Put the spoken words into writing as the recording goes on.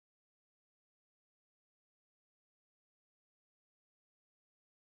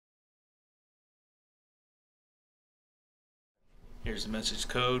Here's the message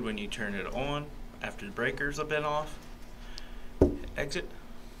code when you turn it on after the breakers have been off. Exit.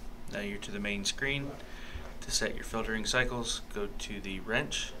 Now you're to the main screen. To set your filtering cycles, go to the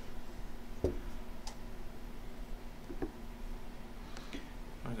wrench.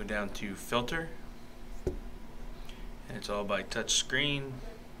 I'll go down to filter, and it's all by touch screen.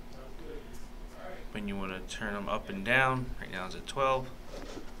 When you want to turn them up and down, right now it's at 12.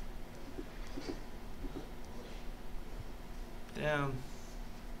 Down,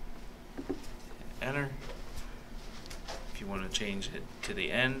 enter. If you want to change it to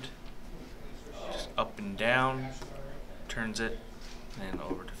the end, just up and down, turns it, and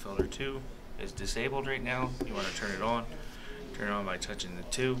over to filter 2. It's disabled right now. You want to turn it on by touching the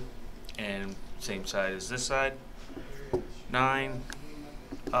 2, and same side as this side. 9,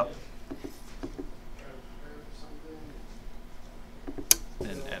 up,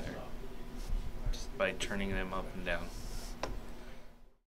 then enter, just by turning them up and down.